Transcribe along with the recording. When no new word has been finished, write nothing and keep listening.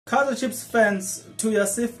Kaizer Chiefs fans to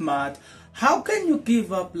Yusuf Maart, how can you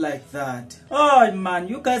give up like that? Oh man,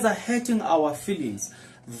 you guys are hurting our feelings.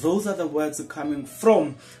 Those are the words coming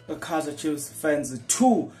from the Kaizer Chiefs fans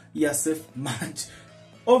to Yusuf Maart.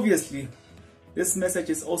 Obviously, this message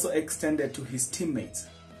is also extended to his teammates.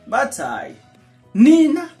 But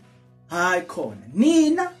Nina,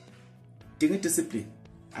 Nina, discipline.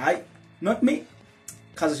 Not me,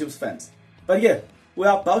 Kaizer Chiefs fans. But yeah, we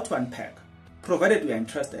are about to unpack. Provided you are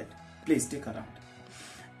interested, please stick around.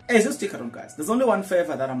 As you stick around, guys, there's only one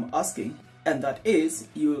favor that I'm asking, and that is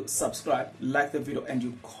you subscribe, like the video, and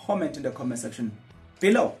you comment in the comment section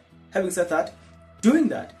below. Having said that, doing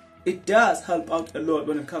that, it does help out a lot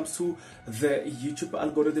when it comes to the YouTube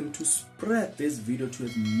algorithm to spread this video to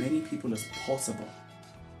as many people as possible.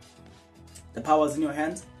 The power is in your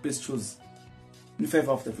hands. Please choose in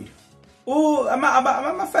favor of the video. Oh,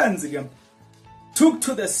 my fans again took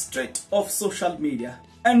to the street of social media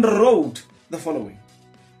and wrote the following.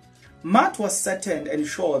 Maart was certain and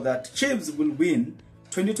sure that Chiefs will win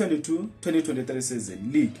 2022-2023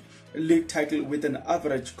 season league title with an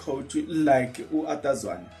average coach like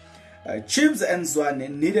Atazwan. Chiefs and Zwane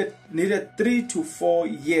needed 3 to 4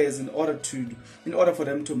 years in order for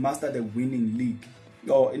them to master the winning league,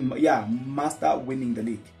 master winning the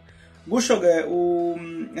league.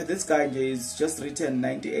 This guy is just written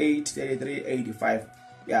 98, 33, 85.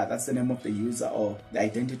 Yeah, that's the name of the user or the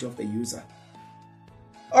identity of the user.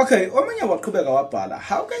 Okay,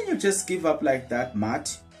 how can you just give up like that,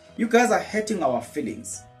 Matt? You guys are hurting our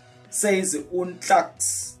feelings, says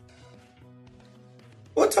Untax.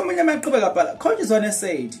 Coach Zwane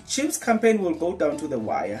said Chiefs campaign will go down to the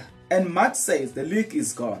wire, and Matt says the league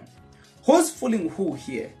is gone. Who's fooling who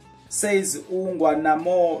here? Says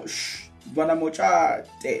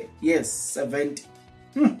Ungwanamochate. Yes, 70.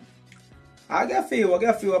 I feel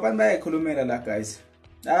abantu bayakhulumela la, guys.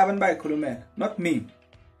 Abantu bayakhulumela, not me.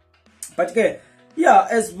 But okay, yeah,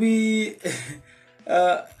 as we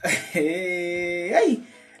hey,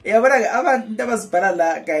 yeah, but that was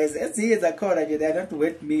better, guys. As he is a corner, they're not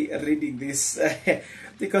worth me reading this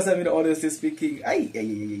because I mean, honestly speaking,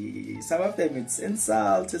 some of them it's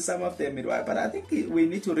insult, some of them but I think we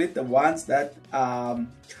need to read the ones that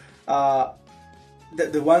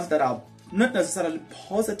the ones that are not necessarily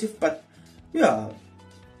positive, but yeah.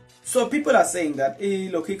 So people are saying that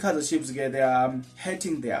Kaizer Chiefs, they are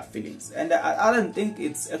hurting their feelings, and I don't think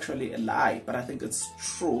it's actually a lie, but I think it's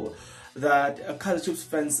true that Kaizer Chiefs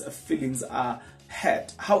fans' feelings are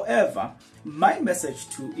hurt. However, my message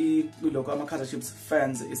to Kaizer Chiefs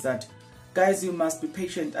fans is that, guys, you must be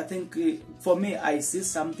patient. I think for me, I see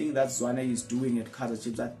something that Zwane is doing at Kaizer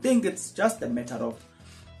Chiefs. I think it's just a matter of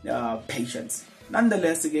patience.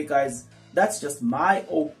 Nonetheless, guys, that's just my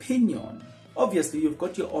opinion. Obviously, you've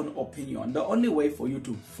got your own opinion. The only way for you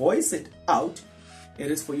to voice it out,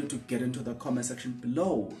 it is for you to get into the comment section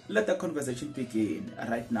below. Let the conversation begin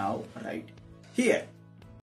right now, right here.